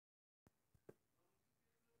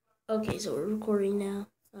Okay, so we're recording now.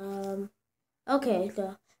 Okay,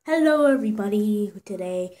 so hello everybody.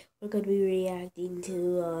 Today we're going to be reacting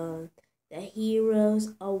to the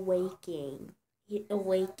Heroes Awakening. The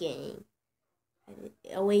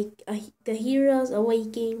Heroes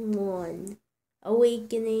Awakening 1.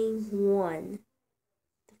 Awakening 1.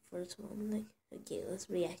 The first one. Okay, let's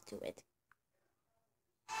react to it.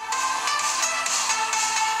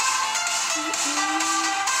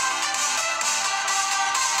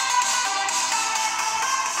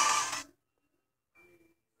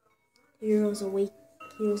 Heroes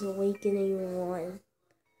Awakening 1.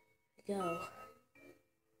 Go.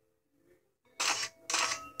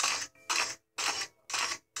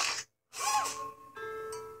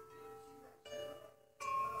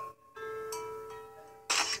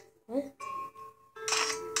 What?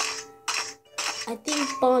 I think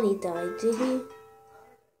Bonnie died, did he?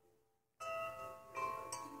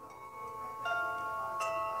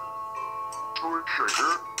 Toy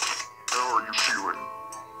Shaker, how are you feeling?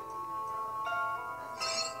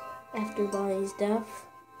 After Bonnie's death.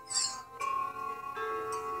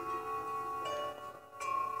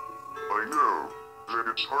 I know that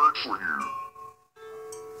it's hard for you.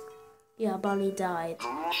 Yeah, Bonnie died. The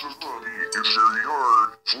loss of Bonnie is very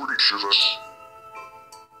hard for each of us.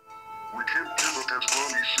 We can't give up as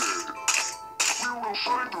Bonnie said. We will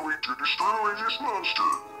find a way to destroy this monster.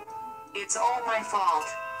 It's all my fault.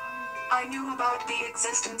 I knew about the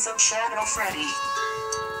existence of Shadow Freddy.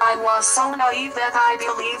 I was so naive that I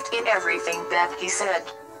believed in everything that he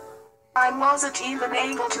said. I wasn't even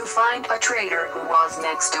able to find a traitor who was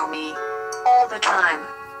next to me all the time.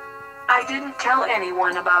 I didn't tell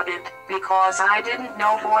anyone about it because I didn't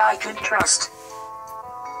know who I could trust.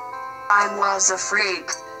 I was afraid.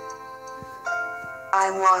 I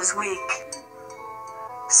was weak.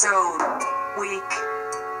 So weak.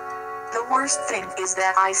 The worst thing is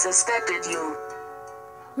that I suspected you.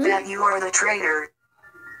 That you are the traitor.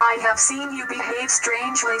 I have seen you behave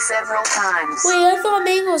strangely several times. Wait, I thought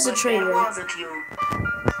Mango was a traitor. That wasn't you.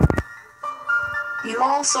 You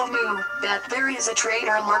also knew that there is a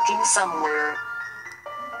traitor lurking somewhere.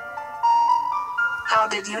 How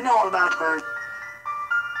did you know about her?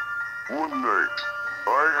 One night,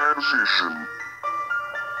 I had a vision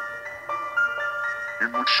in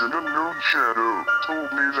which an unknown shadow told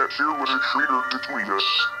me that there was a traitor between us.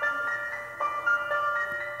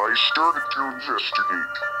 I started to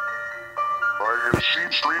investigate. I have seen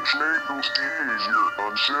strange Mangle's behavior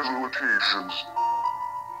on several occasions.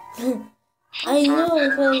 I know,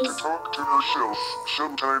 Sometimes she used because... to talk to herself.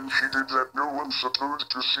 Sometimes she did that no one's supposed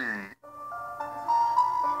to see.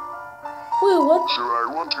 Wait, what? So I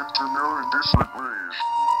wanted to know in different ways.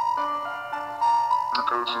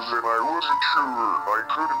 Because of that I wasn't sure. I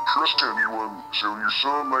couldn't trust anyone, so you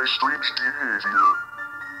saw my strange behavior.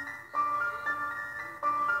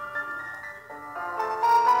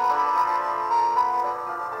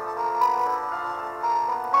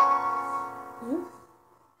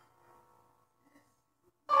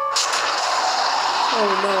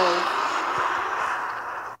 Oh no.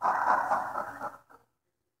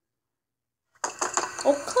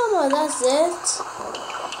 Oh, come on, that's it.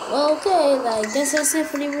 Well, okay, I guess that's it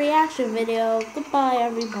for the reaction video. Goodbye,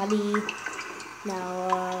 everybody.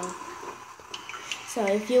 Now, so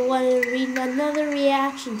if you want to read another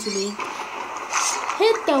reaction to me,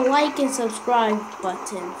 hit the like and subscribe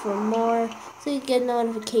button for more so you get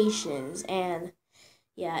notifications. And,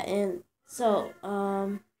 yeah, and so,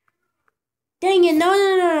 dang it,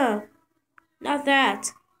 no. Not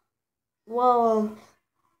that. Well,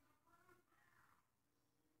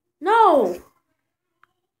 no!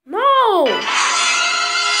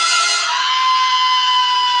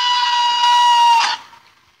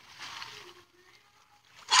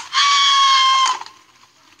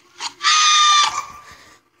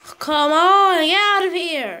 Come on, get out of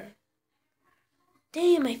here!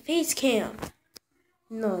 Damn, my face cam.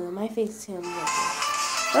 No, my face cam wasn't.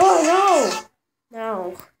 Oh,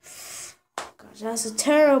 no! Gosh, that's a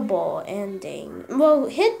terrible ending. Well,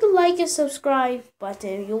 hit the like and subscribe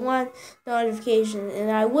button if you want notifications,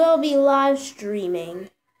 and I will be live streaming.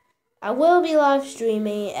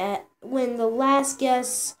 at when The Last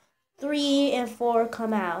Guest 3 and 4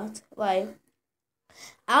 come out.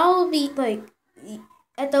 I'll be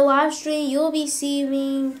at the live stream. You'll be seeing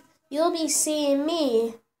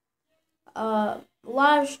me.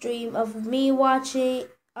 Live stream of me watching.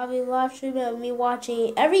 I'll be live streaming of me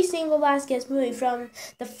watching every single Last Guest movie from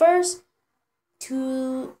the first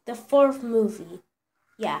to the fourth movie.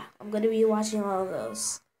 Yeah, I'm gonna be watching all of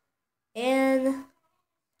those. And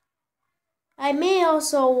I may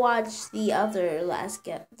also watch the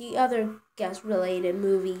other guest related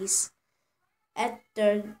movies at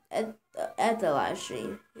the live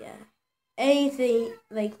stream. Yeah, anything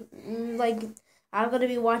like I'm gonna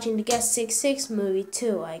be watching the Guest 66 movie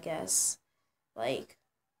too. I guess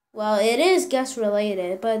well, it is guest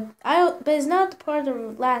related, but it's not part of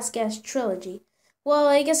the Last Guest trilogy. Well,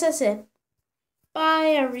 I guess that's it.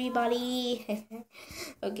 Bye, everybody.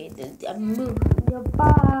 Okay, the movie.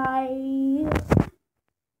 Bye.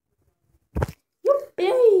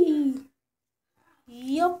 Yippee.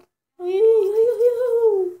 Yup.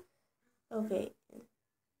 Okay.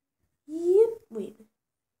 Yep. Wait.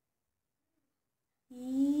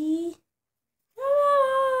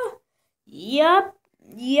 Yup.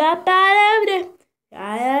 Yup.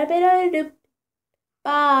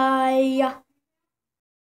 Bye.